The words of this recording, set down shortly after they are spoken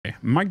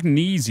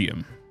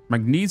Magnesium.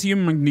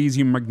 Magnesium,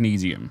 magnesium,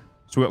 magnesium.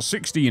 So we've got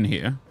 60 in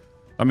here.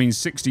 That means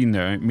 60 in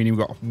there, meaning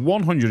we've got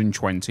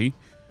 120.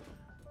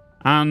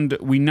 And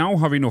we now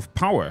have enough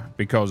power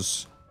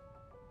because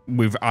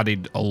we've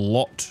added a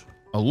lot,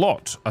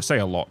 I say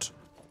a lot,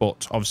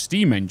 but of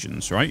steam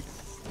engines, right?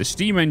 The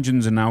steam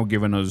engines are now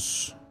giving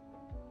us,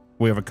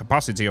 we have a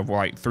capacity of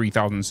like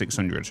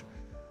 3,600.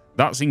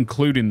 That's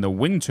including the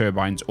wind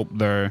turbines up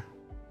there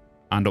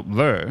and up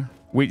there,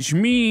 which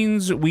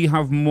means we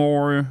have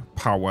more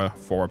power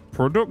for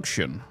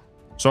production.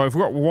 So if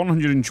we've got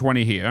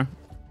 120 here,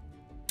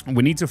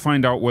 we need to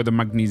find out where the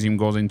magnesium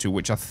goes into,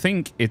 which I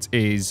think it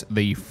is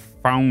the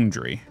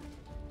foundry.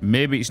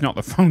 Maybe it's not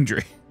the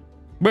foundry.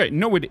 Wait,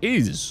 no, it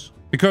is.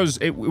 Because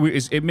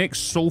it makes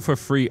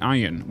sulfur-free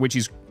iron, which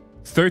is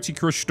 30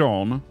 crushed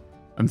stone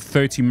and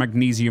 30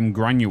 magnesium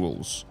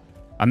granules.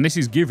 And this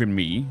is giving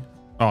me...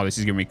 Oh, this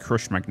is giving me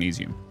crushed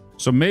magnesium.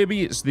 So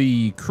maybe it's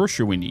the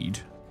crusher we need.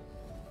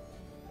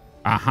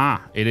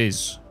 Aha, it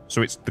is.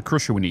 So it's the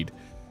crusher we need.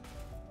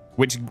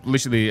 Which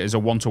literally is a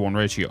 1-to-1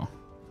 ratio.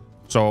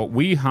 So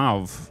we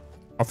have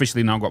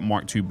officially now got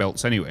Mark II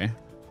belts anyway.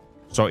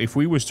 So if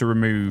we was to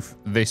remove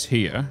this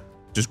here,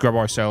 just grab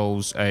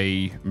ourselves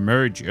a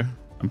merger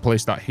and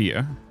place that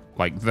here,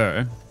 like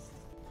there.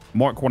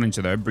 Mark 1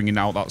 into there, bringing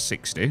out that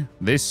 60.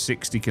 This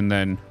 60 can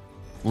then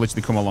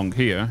literally come along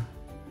here,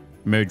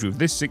 merge with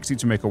this 60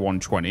 to make a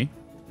 120.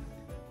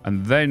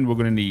 And then we're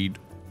going to need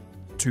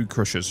 2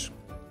 crushers.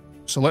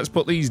 So let's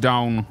put these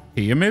down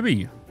here,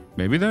 maybe.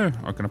 Maybe there.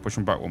 Or can I push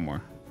them back one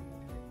more?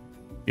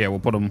 Yeah, we'll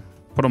put them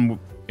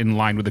in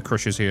line with the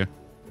crushers here.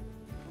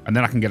 And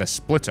then I can get a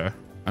splitter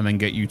and then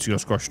get you to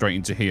just go straight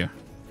into here.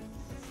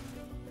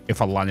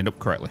 If I line it up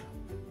correctly.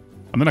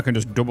 And then I can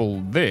just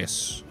double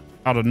this,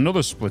 add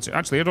another splitter.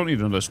 Actually, I don't need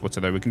another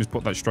splitter there. We can just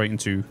put that straight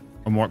into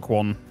a Mark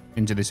 1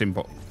 into this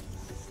input.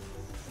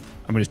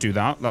 I'm going to just do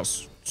that.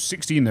 That's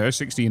 60 in there,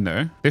 60 in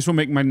there. This will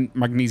make my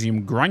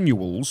magnesium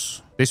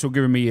granules. This will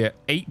give me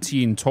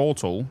 80 in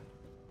total,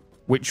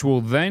 which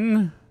will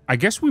then... I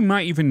guess we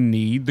might even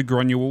need the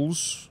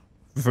granules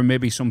for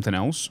maybe something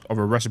else, of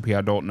a recipe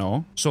I don't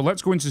know. So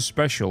let's go into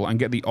special and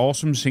get the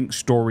Awesome Sync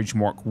Storage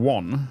Mark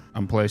 1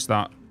 and place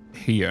that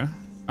here.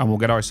 And we'll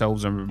get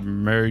ourselves a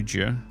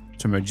merger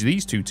to merge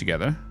these two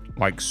together,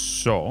 like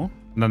so.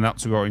 And then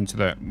that's to go into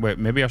there. Wait,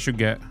 maybe I should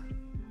get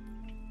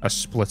a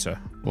splitter,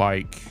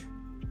 like...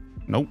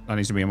 Nope, that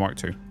needs to be a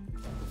Mark II.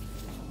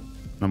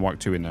 And a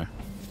Mark II in there.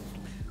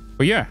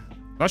 But yeah,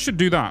 that should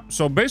do that.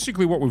 So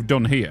basically what we've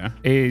done here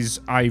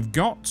is I've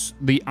got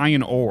the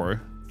iron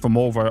ore from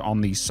over on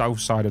the south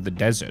side of the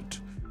desert,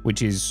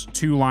 which is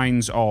 2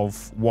 lines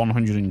of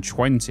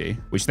 120,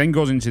 which then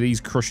goes into these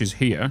crushers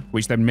here,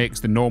 which then makes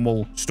the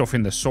normal stuff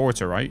in the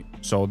sorter, right?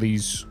 So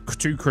these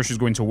 2 crushers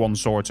go into 1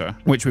 sorter,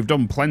 which we've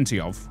done plenty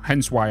of,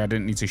 hence why I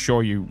didn't need to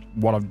show you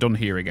what I've done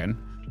here again,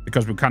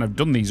 because we've kind of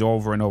done these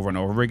over and over and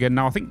over again.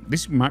 Now, I think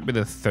this might be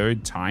the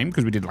 3rd time,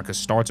 because we did like a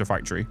starter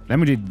factory. Then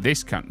we did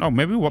this no,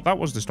 maybe that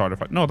was the starter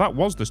factory. No, that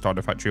was the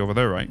starter factory over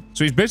there, right?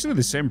 So it's basically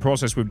the same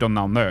process we've done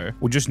down there.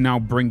 We're just now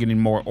bringing in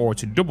more ore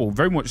to double,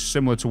 very much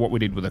similar to what we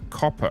did with the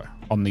copper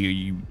on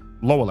the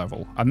lower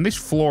level. And this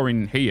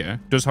flooring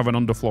here does have an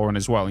underflooring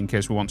as well, in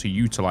case we want to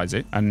utilize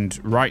it. And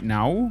right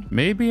now,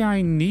 maybe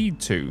I need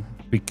to,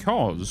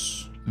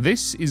 because...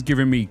 this is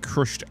giving me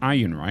crushed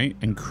iron, right?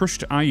 And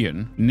crushed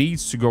iron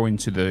needs to go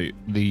into the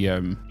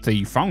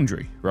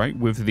foundry, right?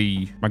 With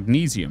the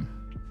magnesium.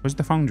 Where's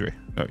the foundry?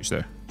 Oh, it's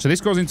there. So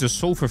this goes into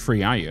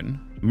sulfur-free iron.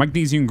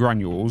 Magnesium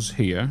granules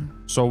here.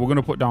 So we're going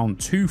to put down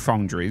 2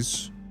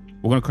 foundries.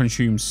 We're going to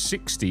consume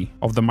 60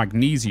 of the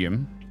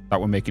magnesium that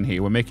we're making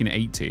here. We're making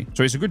 80.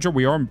 So it's a good job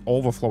we are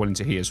overflowing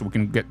into here, so we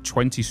can get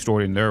 20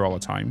 stored in there all the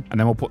time. And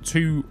then we'll put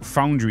 2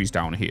 foundries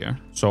down here.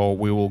 So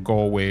we will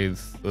go with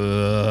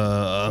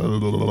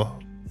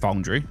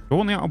foundry. Do I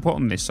want the output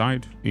on this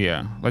side?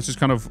 Yeah. Let's just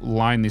kind of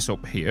line this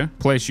up here.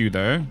 Place you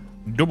there.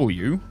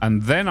 W.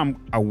 And then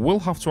I will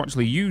have to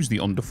actually use the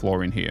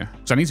underflooring here.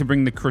 So I need to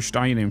bring the crushed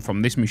iron in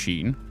from this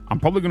machine. I'm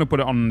probably going to put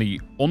it on the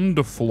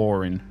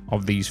underflooring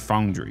of these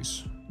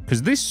foundries.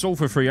 Because this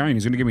sulfur-free iron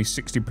is going to give me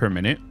 60 per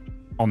minute.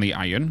 On the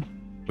iron,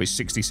 which is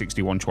 60,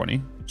 60,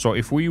 120. So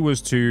if we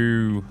was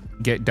to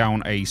get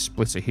down a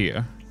splitter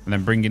here and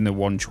then bring in the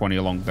 120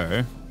 along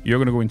there, you're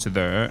going to go into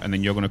there, and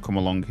then you're going to come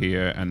along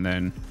here and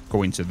then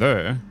go into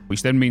there,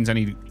 which then means I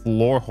need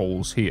floor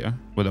holes here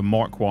with a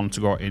Mark 1 to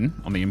go in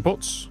on the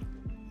inputs.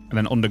 And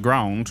then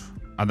underground,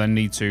 I then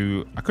need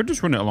to... I could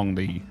just run it along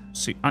the...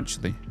 See,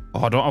 actually...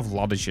 Oh, I don't have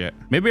ladders yet.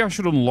 Maybe I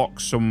should unlock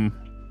some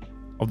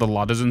of the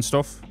ladders and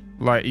stuff.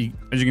 Like,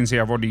 as you can see,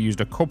 I've already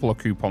used a couple of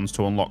coupons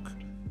to unlock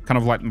kind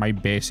of like my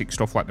basic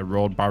stuff, like the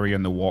road barrier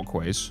and the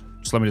walkways.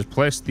 So let me just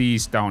place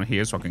these down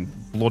here so I can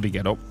bloody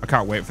get up. I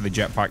can't wait for the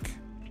jetpack.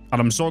 And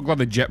I'm so glad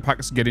the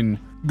jetpack's going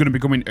to be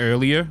coming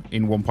earlier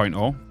in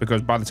 1.0,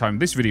 because by the time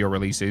this video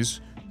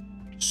releases,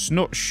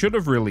 Snut should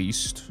have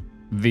released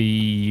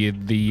the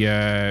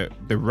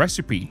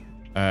recipe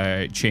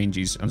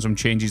changes and some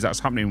changes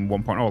that's happening in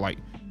 1.0, like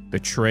the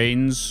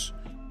trains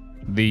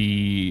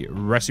The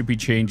recipe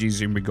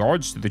changes in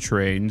regards to the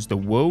trains. The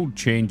world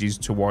changes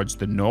towards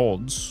the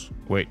nodes,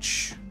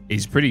 which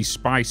is pretty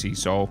spicy.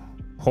 So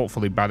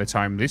hopefully by the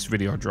time this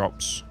video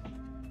drops,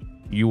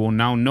 you will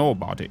now know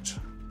about it.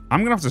 I'm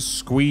going to have to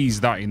squeeze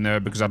that in there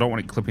because I don't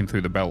want it clipping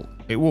through the belt.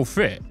 It will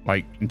fit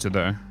like into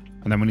there.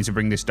 And then we need to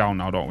bring this down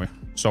now, don't we?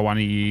 So I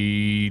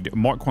need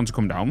Mark 1 to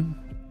come down.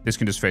 This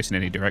can just face in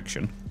any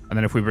direction. And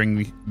then if we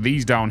bring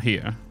these down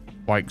here,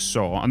 like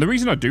so. And the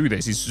reason I do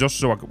this is just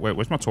so I can... Wait,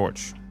 where's my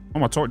torch? Oh,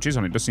 my torch is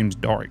on. It just seems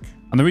dark.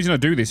 And the reason I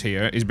do this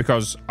here is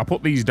because I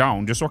put these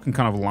down just so I can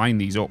kind of line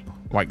these up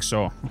like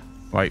so.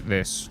 Like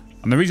this.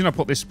 And the reason I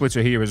put this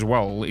splitter here as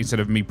well, instead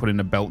of me putting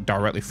the belt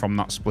directly from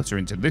that splitter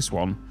into this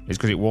one, is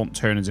because it won't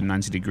turn as a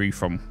 90-degree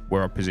from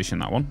where I position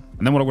that one.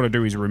 And then what I'm going to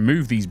do is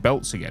remove these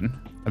belts again,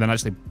 and then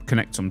actually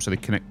connect them so they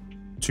connect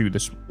to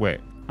this. Wait,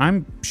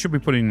 should be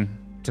putting...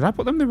 Did I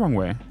put them the wrong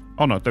way?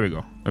 Oh no, there we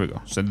go. There we go.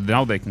 So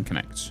now they can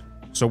connect.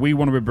 So we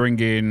want to be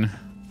bringing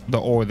the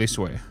ore this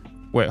way.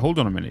 Wait, hold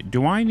on a minute.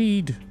 Do I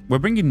need... We're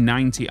bringing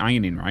 90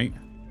 iron in, right?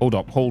 Hold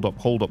up, hold up,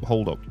 hold up,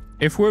 hold up.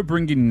 If we're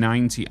bringing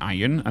 90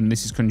 iron and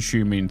this is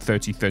consuming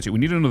 30, we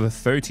need another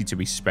 30 to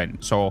be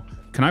spent. So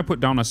can I put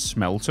down a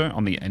smelter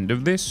on the end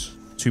of this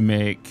to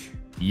make...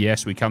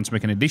 Yes, we can, to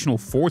make an additional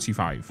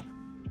 45.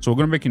 So we're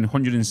going to make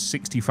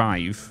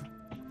 165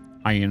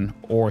 iron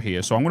ore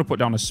here. So I'm going to put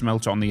down a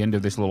smelter on the end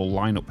of this little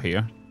line up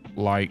here,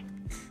 like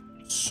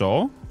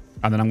so.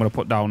 And then I'm going to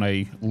put down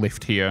a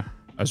lift here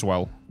as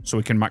well, so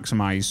we can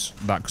maximize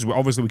that. Because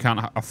obviously we can't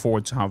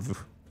afford to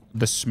have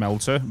the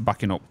smelter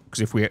backing up.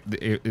 Because if we...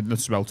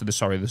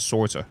 The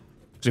sorter.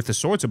 Because if the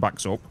sorter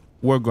backs up,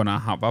 we're going to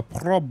have a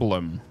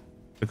problem.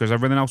 Because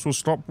everything else will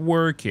stop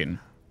working.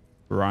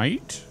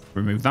 Right?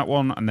 Remove that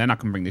one, and then I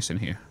can bring this in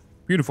here.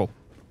 Beautiful.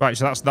 Right,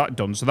 so that's that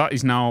done. So that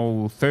is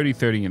now 30,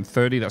 30, and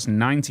 30. That's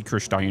 90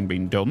 crushed iron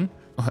being done.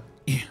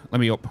 Let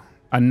me up.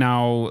 And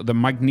now the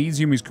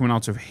magnesium is coming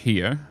out of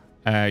here.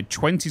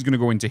 20 is going to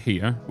go into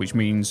here, which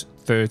means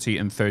 30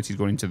 and 30 is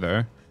going into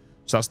there.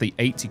 So that's the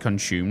 80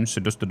 consumed.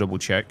 So just to double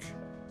check,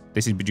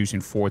 this is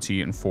producing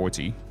 40 and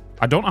 40.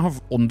 I don't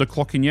have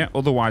underclocking yet.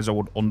 Otherwise, I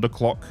would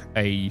underclock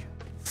a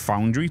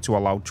foundry to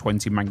allow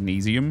 20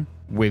 magnesium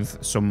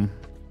with some,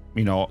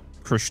 you know,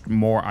 crushed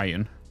more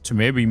iron to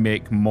maybe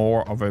make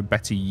more of a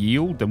better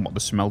yield than what the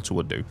smelter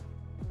would do,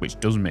 which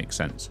does make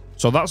sense.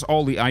 So that's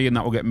all the iron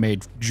that will get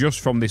made just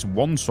from this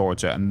one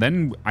sorter. And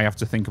then I have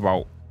to think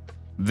about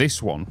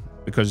this one,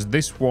 because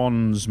this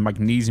one's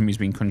magnesium is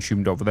being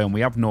consumed over there and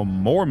we have no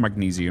more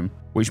magnesium,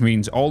 which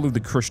means all of the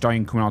crushed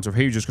iron coming out of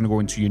here is just going to go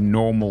into your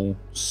normal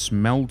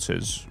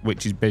smelters,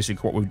 which is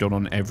basically what we've done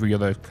on every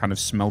other kind of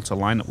smelter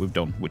line that we've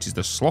done, which is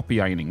the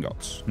sloppy iron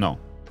ingots. No,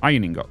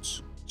 iron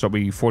ingots. So it'll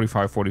be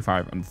 45,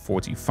 45, and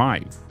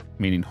 45,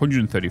 meaning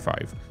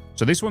 135.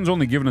 So this one's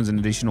only given us an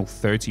additional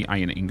 30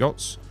 iron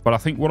ingots. But I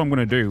think what I'm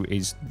going to do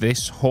is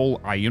this whole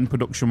iron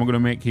production we're going to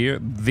make here,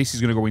 this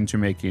is going to go into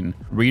making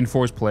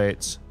reinforced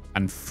plates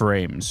and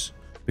frames,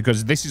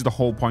 because this is the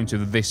whole point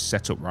of this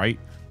setup, right?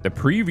 The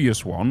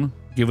previous one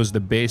gave us the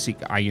basic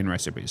iron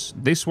recipes.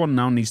 This one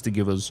now needs to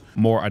give us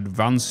more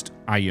advanced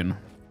iron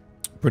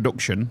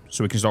production,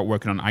 so we can start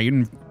working on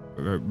iron,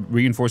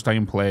 reinforced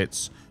iron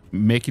plates,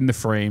 making the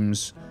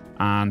frames,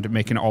 and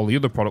making all the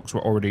other products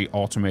we're already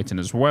automating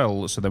as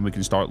well, so then we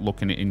can start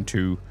looking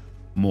into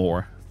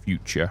more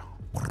future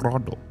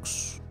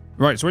products.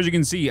 Right, so as you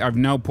can see, I've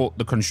now put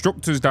the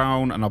constructors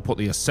down and I'll put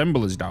the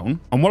assemblers down.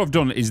 And what I've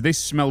done is this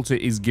smelter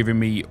is giving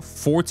me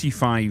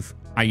 45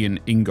 iron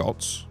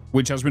ingots,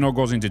 which as we know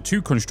goes into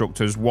two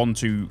constructors, one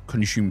to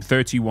consume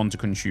 30, one to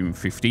consume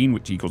 15,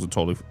 which equals a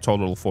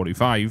total of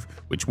 45,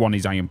 which one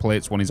is iron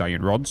plates, one is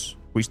iron rods,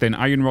 which then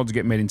iron rods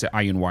get made into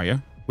iron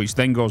wire, which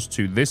then goes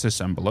to this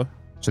assembler.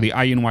 So the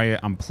iron wire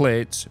and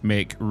plates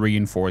make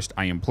reinforced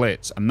iron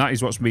plates. And that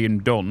is what's being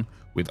done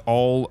with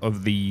all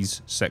of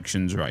these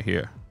sections right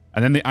here.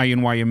 And then the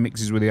iron wire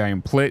mixes with the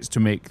iron plates to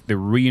make the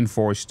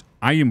reinforced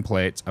iron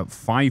plates at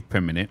 5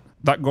 per minute.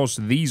 That goes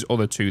to these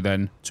other two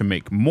then to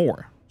make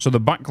more. So the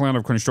backline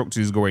of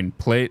constructors is going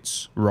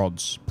plates,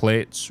 rods,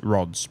 plates,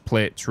 rods,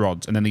 plates,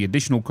 rods. And then the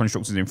additional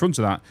constructors in front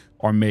of that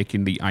are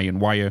making the iron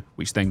wire,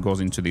 which then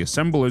goes into the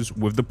assemblers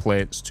with the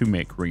plates to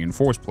make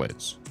reinforced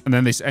plates. And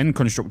then this end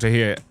constructor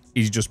here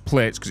is just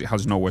plates because it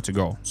has nowhere to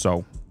go.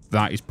 So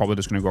that is probably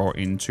just going to go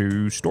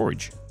into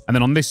storage. And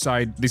then on this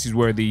side, this is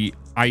where the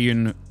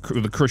iron,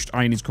 the crushed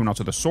iron is coming out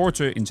of the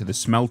sorter into the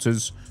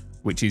smelters,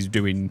 which is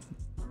doing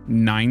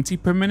 90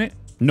 per minute.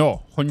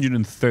 No,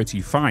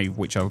 135,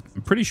 which I'm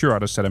pretty sure I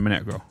just said a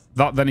minute ago.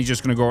 That then is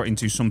just going to go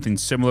into something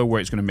similar where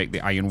it's going to make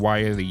the iron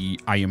wire, the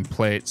iron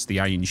plates, the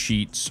iron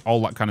sheets,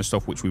 all that kind of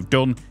stuff, which we've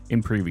done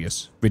in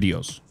previous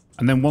videos.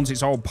 And then once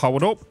it's all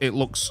powered up, it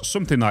looks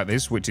something like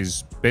this, which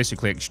is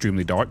basically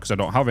extremely dark because I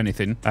don't have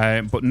anything.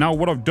 But now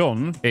what I've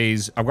done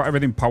is I've got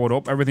everything powered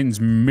up. Everything's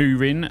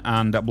moving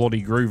and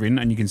bloody grooving.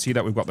 And you can see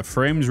that we've got the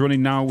frames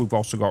running now. We've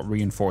also got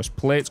reinforced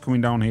plates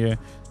coming down here.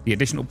 The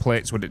additional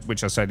plates,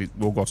 which I said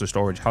will go to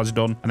storage, has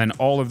done. And then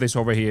all of this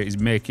over here is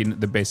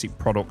making the basic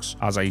products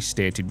as I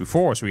stated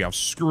before. So we have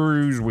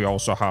screws, we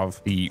also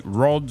have the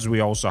rods, we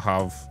also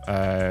have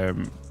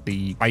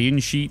the iron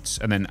sheets,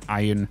 and then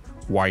iron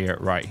wire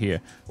right here.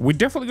 We're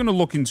definitely going to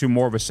look into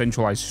more of a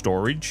centralized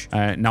storage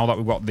now that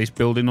we've got this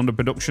building under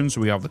production.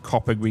 So we have the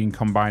copper being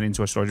combined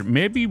into a storage.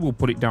 Maybe we'll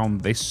put it down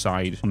this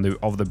side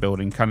of the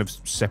building, kind of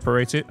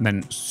separate it, and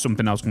then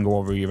something else can go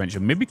over here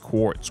eventually. Maybe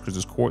quartz, because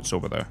there's quartz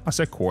over there. I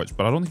said quartz,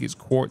 but I don't think it's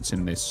quartz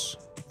in this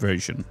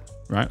version,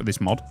 right, of this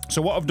mod.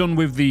 So what I've done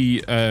with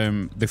the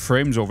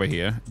frames over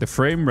here, the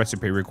frame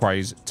recipe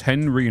requires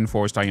 10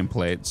 reinforced iron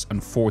plates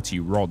and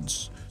 40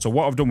 rods. So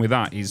what I've done with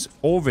that is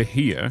over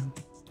here,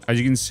 as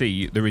you can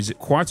see, there is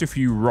quite a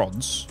few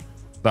rods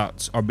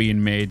that are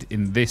being made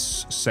in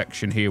this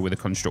section here with the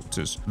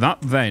constructors.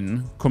 That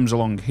then comes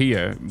along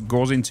here,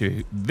 goes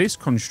into this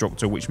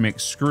constructor, which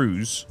makes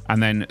screws,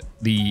 and then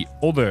the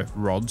other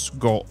rods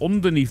go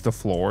underneath the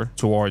floor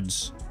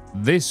towards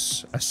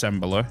this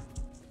assembler,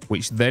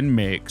 which then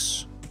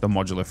makes the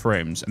modular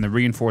frames. And the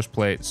reinforced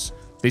plates,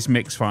 this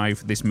makes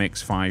 5, this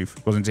makes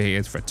 5, goes into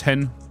here for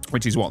 10,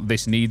 which is what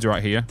this needs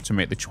right here to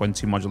make the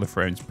 20 modular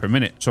frames per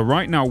minute. So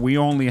right now we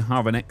only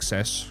have an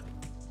excess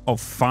of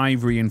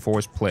 5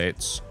 reinforced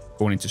plates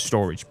going into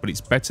storage, but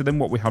it's better than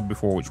what we had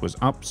before, which was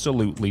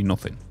absolutely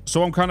nothing.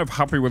 So I'm kind of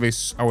happy with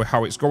this,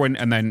 how it's going.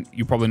 And then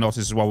you probably notice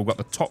as well, we've got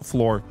the top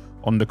floor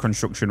under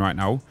construction right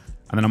now.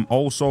 And then I'm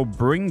also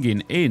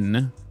bringing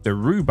in the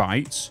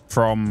rubite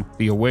from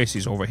the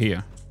oasis over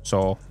here.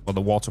 So, or the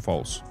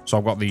waterfalls. So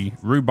I've got the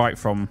rubite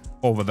from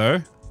over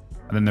there,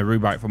 and then the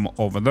rubite from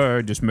over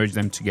there, just merge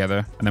them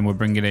together. And then we're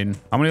bringing in,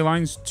 how many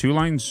lines? 2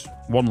 lines?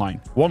 1 line.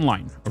 1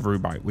 line of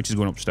rubite, which is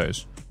going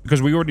upstairs.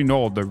 Because we already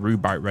know the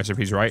rubite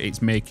recipes, right?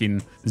 It's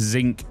making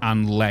zinc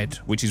and lead,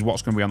 which is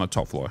what's going to be on the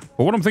top floor.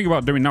 But what I'm thinking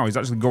about doing now is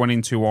actually going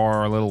into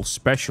our little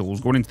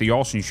specials, going into the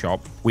Austin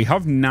shop. We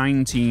have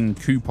 19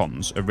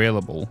 coupons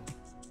available.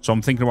 So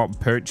I'm thinking about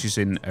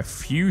purchasing a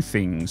few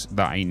things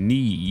that I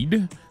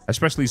need,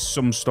 especially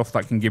some stuff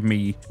that can give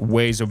me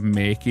ways of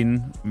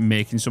making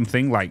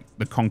something, like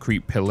the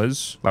concrete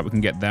pillars, like we can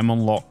get them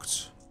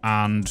unlocked,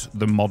 and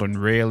the modern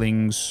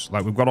railings.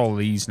 Like, we've got all of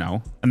these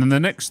now. And then the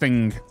next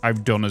thing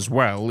I've done as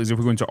well is, if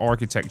we go into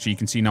architecture, you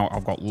can see now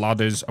I've got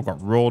ladders, I've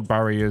got road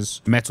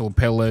barriers, metal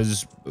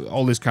pillars,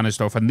 all this kind of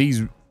stuff. And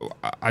these,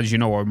 as you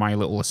know, are my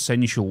little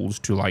essentials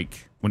to,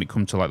 like, when it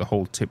comes to like the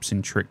whole tips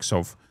and tricks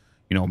of,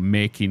 you know,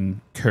 making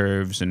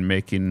curves and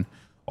making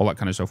all that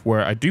kind of stuff,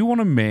 where I do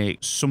want to make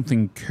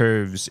something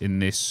curves in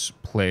this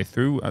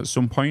playthrough at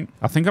some point.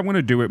 I think I'm going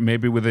to do it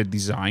maybe with a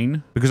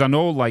design, because I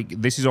know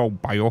like this is all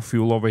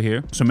biofuel over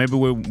here. So maybe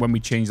when we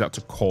change that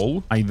to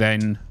coal, I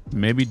then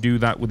maybe do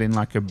that within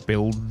like a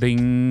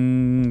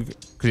building,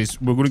 because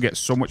we're going to get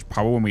so much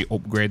power when we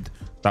upgrade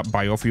that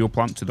biofuel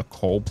plant to the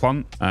coal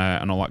plant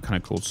and all that kind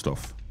of cool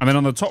stuff. And then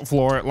on the top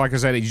floor, like I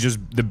said, it's just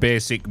the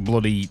basic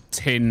bloody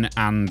tin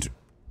and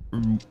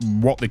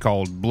what they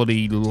called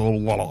bloody and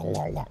on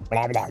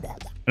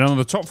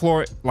the top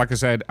floor, like I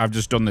said, I've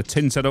just done the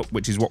tin setup,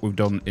 which is what we've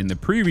done in the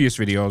previous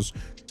videos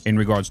in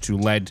regards to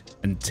lead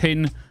and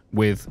tin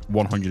with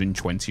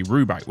 120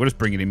 rubite. We're just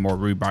bringing in more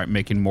rubite,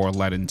 making more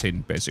lead and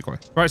tin, basically.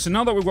 Right, so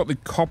now that we've got the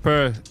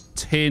copper,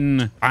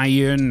 tin,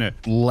 iron,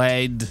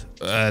 lead,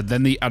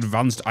 then the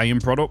advanced iron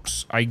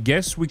products, I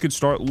guess we could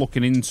start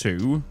looking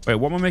into... Wait,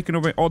 what am I making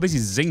over here? Oh, this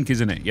is zinc,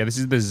 isn't it? Yeah, this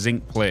is the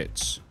zinc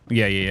plates.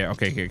 Yeah.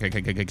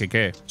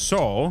 Okay.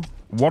 So,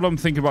 what I'm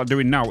thinking about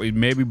doing now is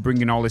maybe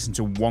bringing all this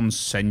into one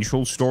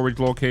central storage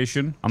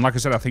location. And like I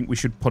said, I think we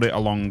should put it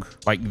along,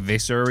 like,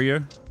 this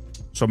area.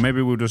 So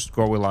maybe we'll just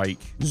go with, like,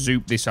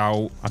 zoop this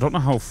out. I don't know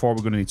how far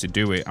we're going to need to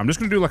do it. I'm just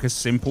going to do, like, a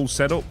simple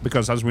setup,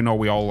 because as we know,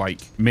 we all,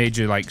 like,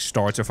 major, like,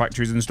 starter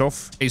factories and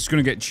stuff. It's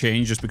going to get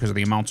changed just because of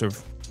the amount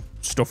of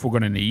stuff we're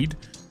going to need.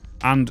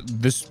 And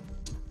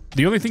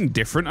the only thing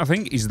different, I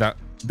think, is that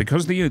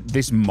because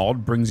this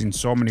mod brings in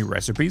so many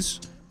recipes,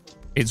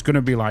 it's going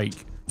to be, like,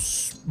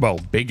 well,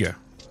 bigger,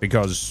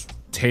 because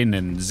tin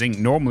and zinc,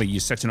 normally you're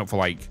setting up for,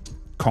 like,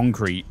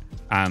 concrete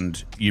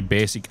and your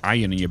basic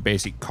iron and your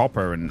basic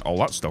copper and all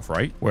that stuff,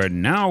 right? Where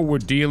now we're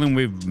dealing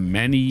with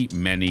many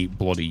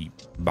bloody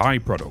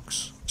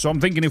byproducts. So I'm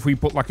thinking if we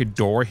put, like, a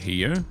door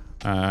here,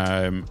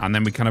 and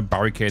then we kind of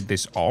barricade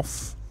this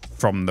off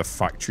from the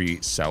factory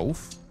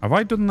itself. Have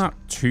I done that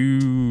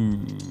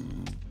too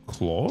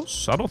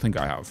close? I don't think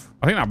I have.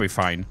 I think that'll be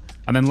fine.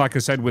 And then, like I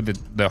said,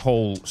 with the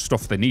whole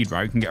stuff they need,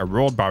 right? We can get a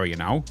road barrier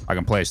now. I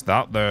can place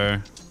that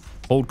there.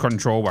 Hold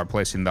control by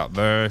placing that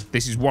there.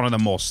 This is one of the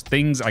most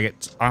things I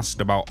get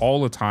asked about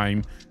all the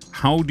time.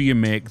 How do you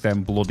make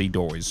them bloody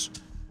doors,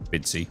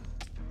 Bitzy?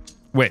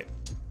 Wait,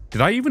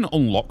 did I even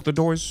unlock the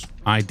doors?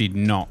 I did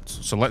not.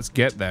 So let's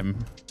get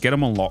them. get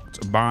them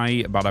unlocked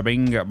by bada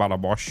bing, bada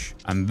bosh,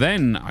 and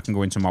then I can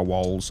go into my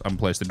walls and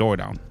place the door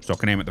down. So I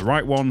can aim at the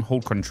right one,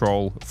 hold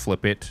control,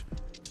 flip it,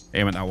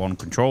 aim at that one,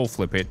 control,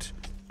 flip it,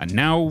 and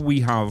now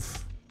we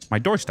have my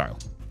door style.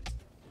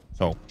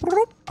 So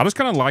I just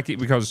kind of like it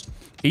because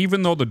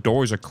even though the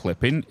doors are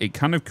clipping, it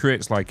kind of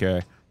creates like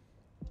a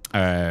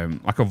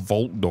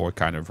vault door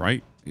kind of,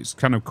 right? It's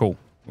kind of cool,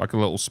 like a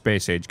little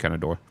space age kind of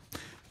door.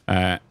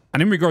 And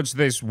in regards to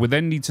this, we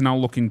then need to now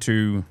look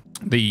into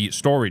the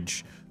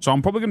storage. So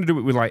I'm probably going to do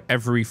it with like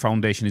every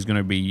foundation is going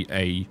to be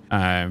a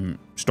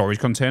storage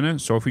container.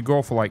 So if we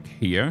go for like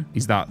here,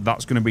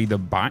 that's going to be the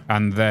back.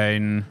 And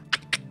then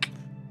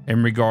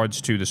in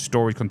regards to the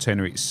storage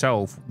container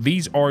itself,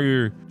 these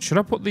are, should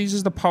I put these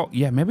as the power?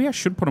 Yeah, maybe I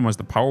should put them as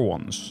the power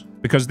ones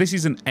because this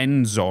is an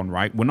end zone,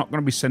 right? We're not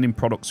going to be sending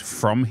products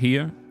from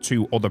here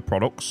to other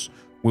products.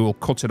 We will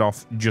cut it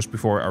off just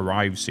before it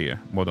arrives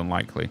here, more than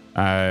likely.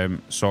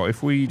 So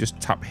if we just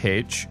tap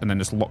H and then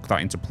just lock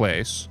that into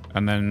place,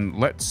 and then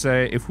let's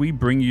say if we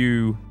bring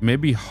you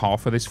maybe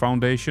half of this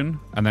foundation,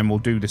 and then we'll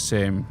do the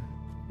same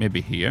maybe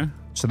here.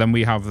 So then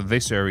we have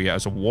this area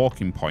as a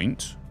walking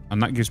point,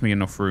 and that gives me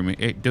enough room.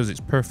 It does,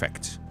 it's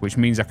perfect, which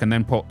means I can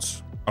then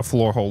put a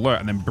floor hole there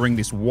and then bring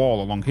this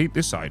wall along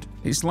this side.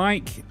 It's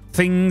like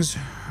things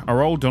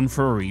are all done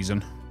for a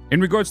reason. In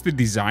regards to the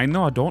design,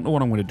 though, I don't know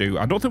what I'm going to do.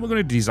 I don't think we're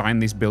going to design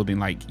this building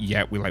like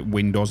yet with like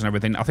windows and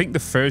everything. I think the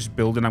first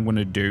building I'm going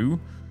to do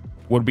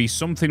would be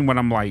something when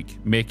I'm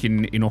like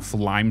making enough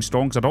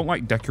limestone, because I don't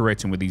like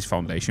decorating with these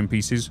foundation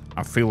pieces.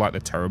 I feel like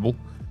they're terrible.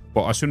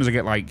 But as soon as I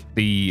get like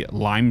the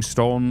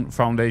limestone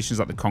foundations,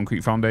 like the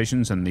concrete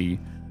foundations and the,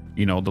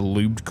 you know, the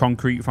lubed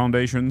concrete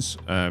foundations,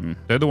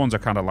 they're the ones I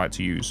kind of like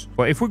to use.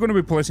 But if we're going to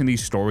be placing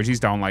these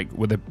storages down like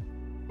with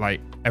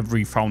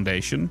every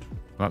foundation,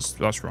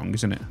 that's wrong,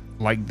 isn't it?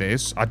 Like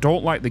this. I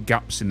don't like the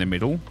gaps in the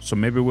middle, so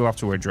maybe we'll have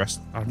to address.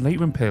 I've not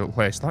even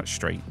placed that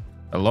straight.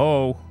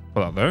 Hello?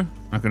 Put that there.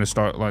 I'm going to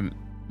start like,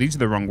 these are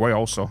the wrong way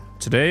also.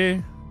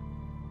 Today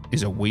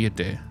is a weird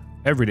day.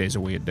 Every day is a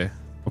weird day.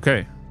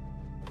 Okay.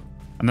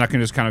 And then I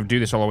can just kind of do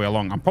this all the way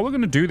along. I'm probably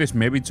going to do this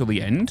maybe till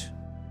the end.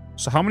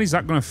 So how many is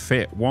that going to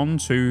fit? 1,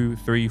 2,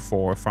 3,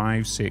 4,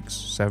 5, 6,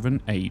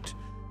 7, 8,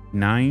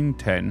 9,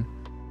 10,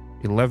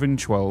 11,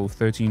 12,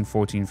 13,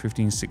 14,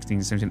 15,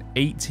 16, 17,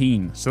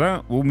 18. So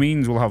that will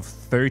means we'll have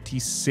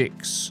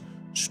 36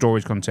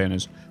 storage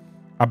containers.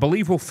 I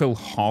believe we'll fill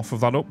half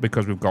of that up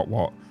because we've got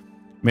what?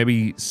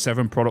 Maybe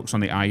 7 products on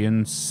the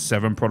iron,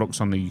 7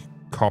 products on the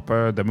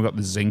copper. Then we've got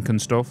the zinc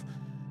and stuff.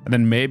 And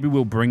then maybe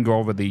we'll bring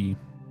over the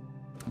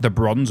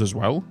bronze as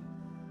well.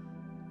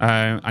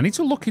 I need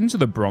to look into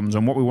the bronze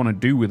and what we want to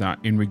do with that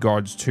in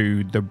regards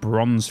to the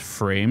bronze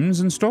frames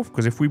and stuff.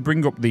 Because if we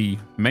bring up the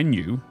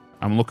menu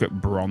and look at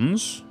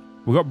bronze,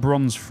 we've got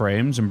bronze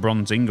frames and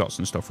bronze ingots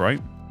and stuff,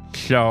 right?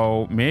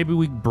 So maybe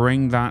we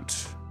bring that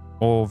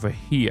over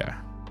here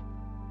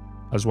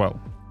as well.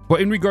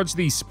 But in regards to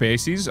these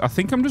spaces, I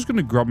think I'm just going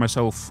to grab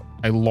myself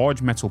a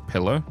large metal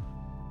pillar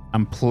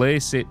and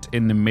place it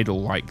in the middle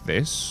like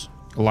this,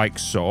 like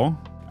so.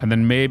 And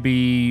then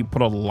maybe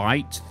put a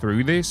light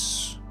through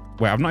this.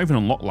 Wait, I've not even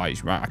unlocked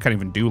lights, right? I can't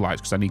even do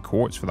lights because I need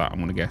quartz for that, I'm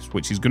going to guess.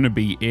 Which is going to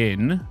be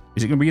in...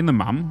 Is it going to be in the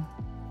MAM?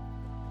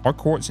 Are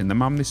quartz in the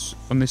MAM this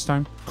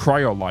time?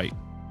 Cryo light.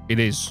 It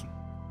is.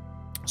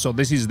 So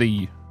this is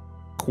the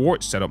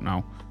quartz setup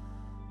now.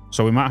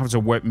 So we might have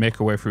to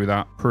make our way through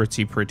that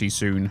pretty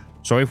soon.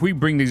 So if we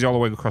bring these all the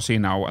way across here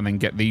now and then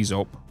get these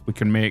up, we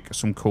can make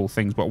some cool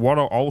things. But what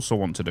I also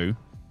want to do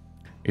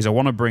is I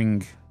want to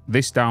bring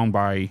this down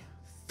by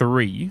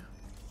 3.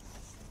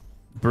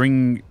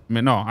 Bring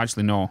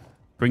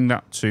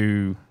that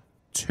to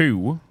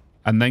 2.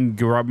 And then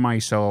grab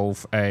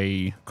myself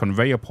a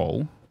conveyor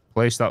pole.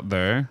 Place that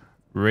there.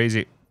 Raise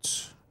it.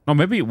 No,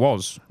 maybe it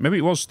was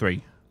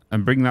 3.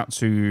 And bring that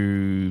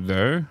to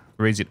there.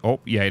 Raise it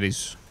up. Yeah, it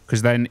is.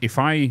 Because then if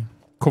I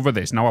cover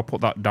this, now I put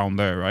that down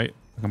there, right?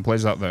 I can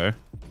place that there.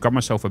 Grab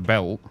myself a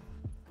belt.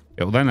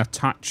 It'll then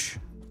attach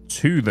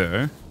to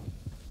there.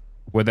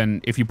 Where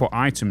then if you put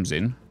items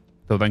in,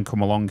 they'll then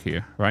come along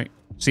here, right?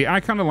 See,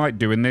 I kind of like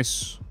doing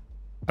this.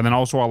 And then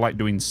also I like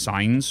doing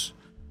signs.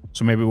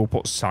 So maybe we'll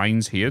put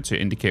signs here to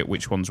indicate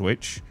which one's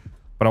which.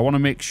 But I want to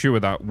make sure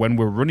that when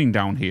we're running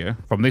down here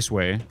from this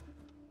way,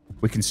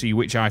 we can see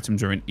which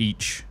items are in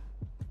each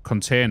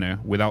container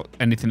without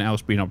anything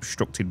else being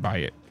obstructed by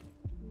it.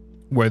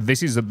 Where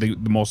this is the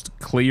most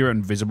clear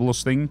and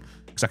visiblest thing,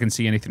 because I can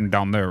see anything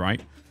down there,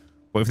 right?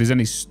 But if there's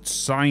any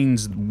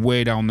signs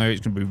way down there,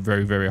 it's going to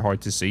be very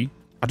hard to see.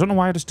 I don't know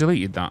why I just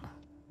deleted that.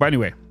 But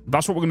anyway,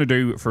 that's what we're going to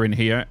do for in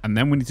here. And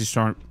then we need to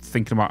start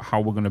thinking about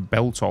how we're going to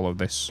belt all of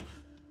this.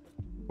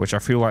 Which I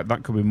feel like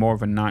that could be more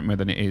of a nightmare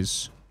than it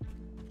is.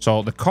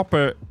 So the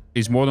copper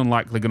is more than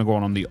likely going to go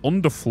on the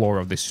underfloor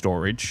of this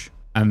storage.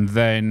 And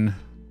then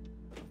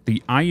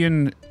the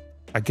iron,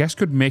 I guess,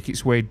 could make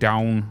its way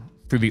down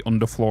through the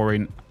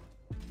underflooring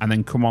and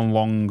then come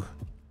along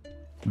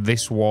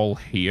this wall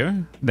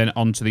here. Then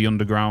onto the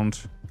underground.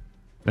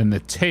 Then the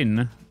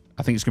tin,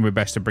 I think it's going to be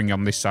best to bring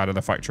on this side of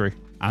the factory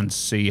and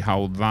see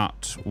how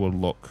that will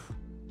look.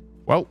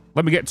 Well,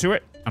 let me get to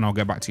it, and I'll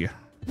get back to you.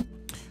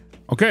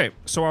 Okay,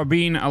 so I've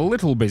been a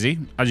little busy.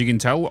 As you can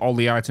tell, all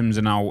the items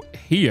are now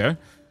here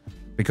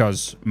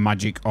because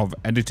magic of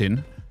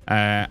editing.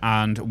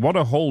 And what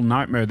a whole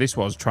nightmare this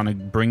was, trying to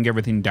bring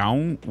everything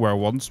down where I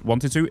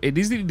wanted to. It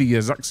is the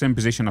exact same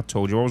position I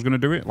told you I was going to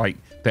do it, like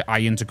the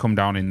iron to come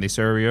down in this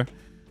area.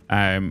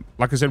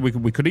 Like I said,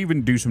 we could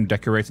even do some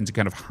decorating to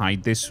kind of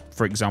hide this.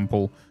 For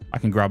example, I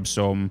can grab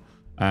some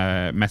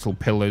metal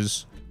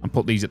pillars and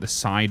put these at the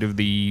side of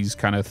these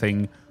kind of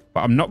thing.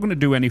 But I'm not going to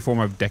do any form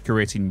of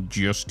decorating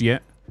just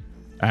yet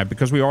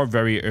because we are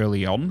very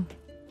early on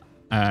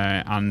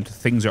and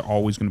things are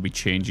always going to be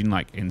changing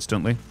like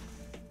instantly.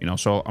 You know,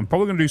 so I'm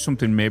probably going to do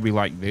something maybe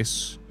like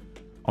this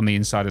on the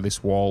inside of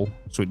this wall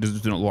so it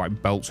doesn't look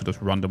like belts are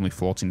just randomly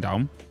floating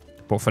down.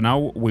 But for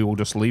now, we will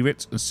just leave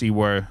it and see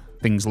where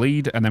things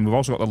lead. And then we've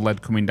also got the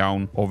lead coming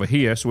down over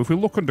here. So if we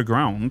look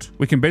underground,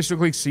 we can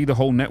basically see the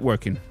whole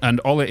networking. And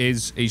all it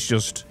is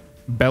just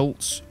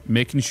belts,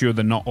 making sure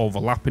they're not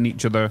overlapping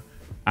each other,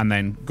 and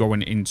then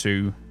going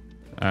into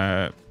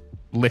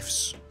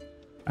lifts.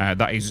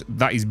 That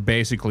is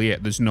basically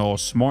it. There's no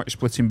smart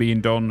splitting being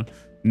done.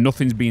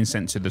 Nothing's being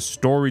sent to the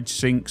storage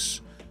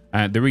sinks.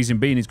 The reason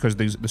being is because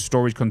the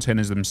storage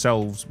containers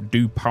themselves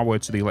do power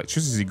to the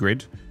electricity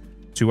grid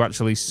to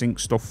actually sync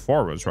stuff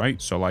for us, right?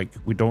 So, like,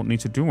 we don't need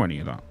to do any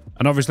of that.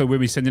 And obviously, we'll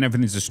be sending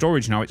everything to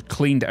storage now. It's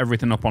cleaned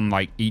everything up on,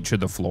 like, each of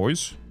the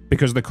floors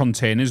because the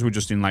containers were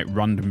just in, like,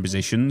 random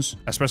positions.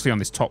 Especially on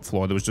this top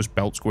floor, there was just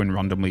belts going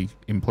randomly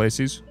in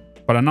places.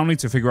 But I now need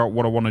to figure out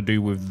what I want to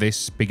do with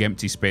this big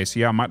empty space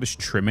here. I might just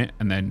trim it,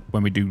 and then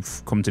when we do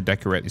come to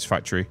decorate this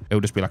factory, it'll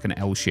just be like an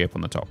L shape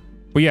on the top.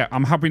 But yeah,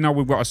 I'm happy now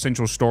we've got a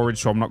central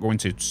storage, so I'm not going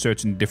to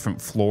certain different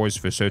floors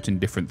for certain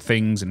different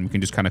things, and we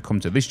can just kind of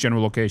come to this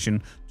general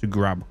location to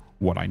grab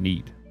what I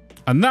need.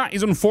 And that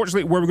is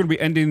unfortunately where we're going to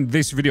be ending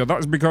this video.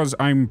 That is because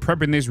I'm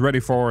prepping this ready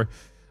for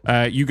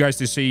you guys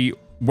to see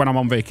when I'm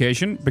on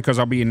vacation, because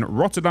I'll be in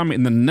Rotterdam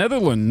in the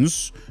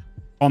Netherlands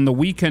on the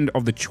weekend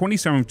of the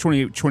 27th,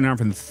 28th,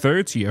 29th, and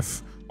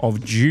 30th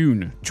of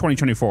June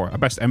 2024. I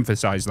best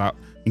emphasize that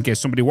in case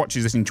somebody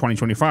watches this in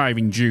 2025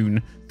 in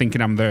June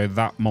thinking I'm there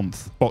that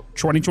month. But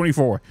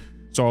 2024.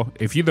 So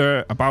if you're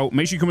there about,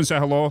 make sure you come and say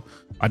hello.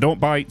 I don't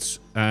bite.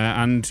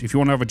 And if you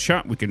want to have a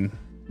chat, we can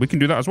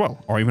do that as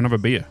well. Or even have a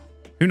beer.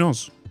 Who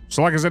knows?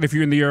 So like I said, if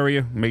you're in the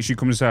area, make sure you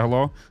come and say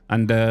hello.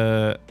 And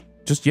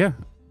just, yeah,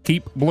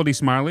 keep bloody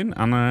smiling.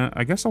 And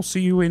I guess I'll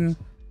see you in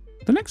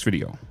the next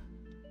video.